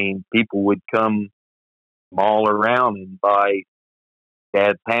 I mean, people would come all around and buy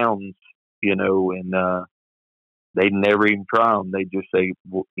Dad pounds, and they'd never even try them. They'd just say,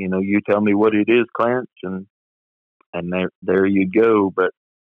 well, you tell me what it is, Clarence, and there you go. But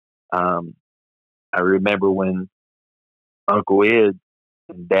I remember when Uncle Ed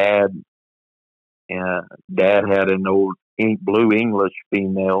and Dad had an old blue English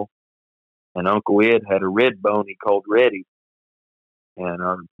female, and Uncle Ed had a red bone he called Reddy, and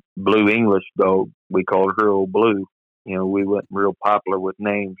our blue English dog, we called her Old Blue. We wasn't real popular with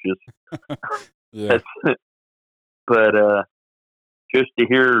names, just yeah. But just to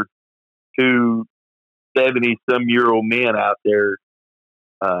hear 2 70-some-year-old men out there,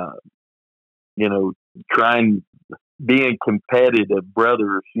 trying, being competitive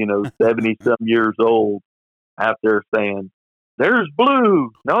brothers, 70-some years old, out there saying, there's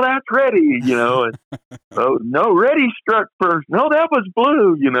Blue. No, that's Reddy, and, oh, no, Reddy struck first. No, that was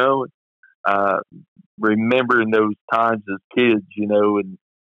Blue, remembering those times as kids, and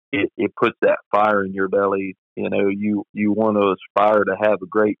it puts that fire in your belly. You want to aspire to have a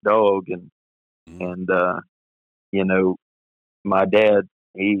great dog, and my dad,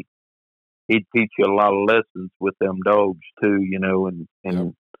 he'd teach you a lot of lessons with them dogs too,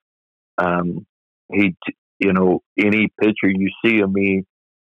 and any picture you see of me,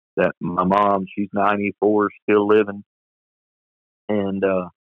 that my mom, she's 94, still living, and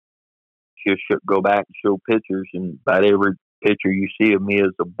she'll go back and show pictures, and about every picture you see of me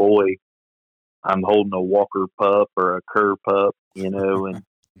as a boy, I'm holding a Walker pup or a Cur pup, and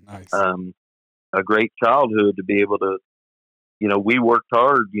nice. A great childhood to be able to, we worked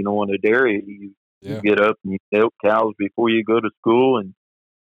hard, on a dairy. You get up and you milk cows before you go to school, and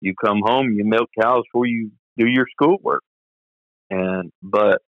you come home, you milk cows before you do your schoolwork.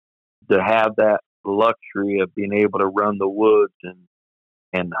 But to have that luxury of being able to run the woods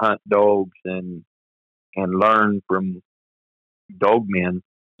and hunt dogs and learn from dog men,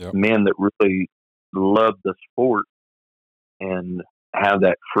 men that really love the sport and have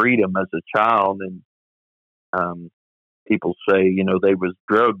that freedom as a child. And people say, they was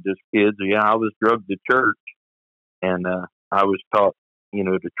drugged as kids. Yeah, I was drugged to church, and I was taught,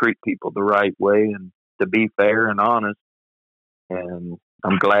 to treat people the right way and to be fair and honest. And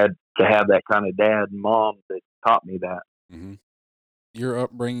I'm glad to have that kind of dad and mom that taught me that. Mm-hmm. Your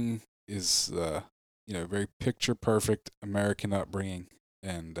upbringing is, very picture perfect American upbringing,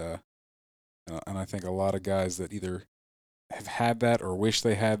 and I think a lot of guys that either have had that or wish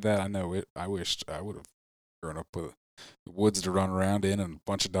they had that. I know it. I wished I would have grown up with the woods to run around in and a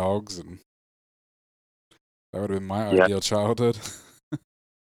bunch of dogs, and that would have been my ideal childhood.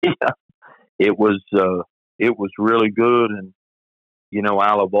 Yeah, it was really good, and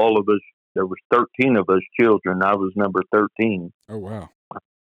out of all of us, there was 13 of us children. I was number 13. Oh wow!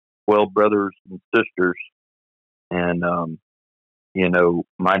 12 brothers and sisters, and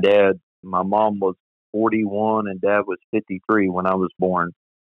my mom was 41 and dad was 53 when I was born.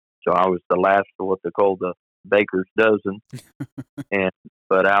 So I was the last of what they call the baker's dozen.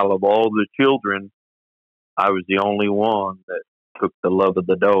 But out of all the children, I was the only one that took the love of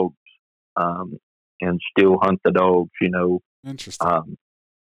the dogs, and still hunt the dogs, Interesting.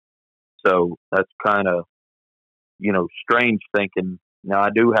 So that's kind of, strange thinking. Now I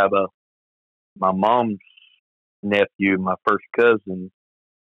do have my mom's nephew, my first cousin.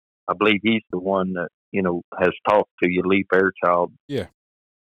 I believe he's the one that, has talked to you, Lee Fairchild. Yeah.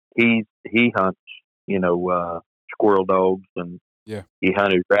 He hunts, squirrel dogs, and he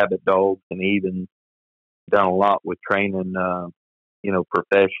hunted rabbit dogs, and he even done a lot with training,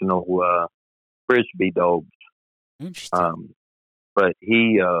 professional Frisbee dogs. Interesting. But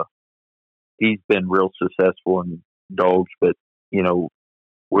he's been real successful in dogs, but,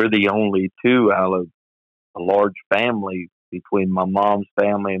 we're the only two out of a large family between my mom's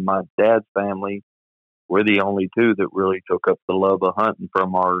family and my dad's family. We're the only two that really took up the love of hunting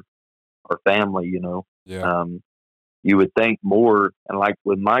from our family, Yeah. You would think more, and like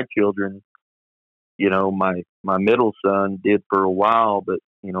with my children, my middle son did for a while, but,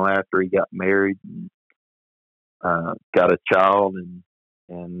 after he got married and got a child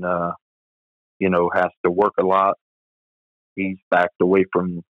and has to work a lot, he's backed away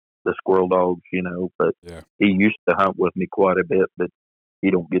from the squirrel dogs, but he used to hunt with me quite a bit, but he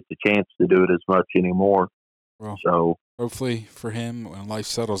don't get the chance to do it as much anymore. Well, so hopefully for him, when life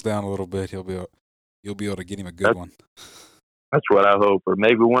settles down a little bit, you'll be able to get him a good one. That's what I hope, or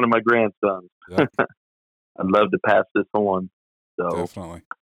maybe one of my grandsons. Yep. I'd love to pass this on. So definitely.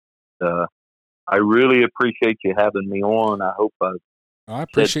 I really appreciate you having me on. I hope I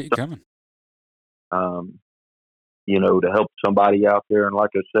appreciate you coming. To help somebody out there. And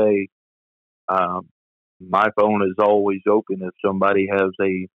like I say, my phone is always open if somebody has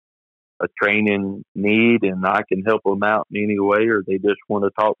a training need and I can help them out in any way, or they just want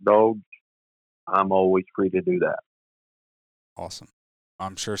to talk dogs. I'm always free to do that. Awesome.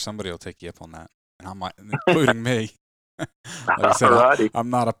 I'm sure somebody will take you up on that, and I might, including me. Like I said, I'm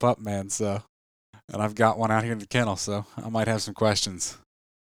not a pup man, and I've got one out here in the kennel, so I might have some questions.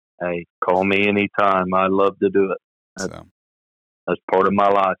 Hey, call me anytime. I love to do it. That's part of my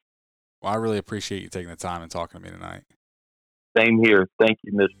life. Well, I really appreciate you taking the time and talking to me tonight. Same here. Thank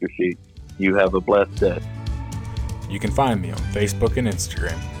you, Mr. Sheets. You have a blessed day. You can find me on Facebook and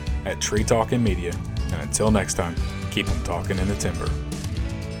Instagram at Tree Talking Media. And until next time, keep them talking in the timber.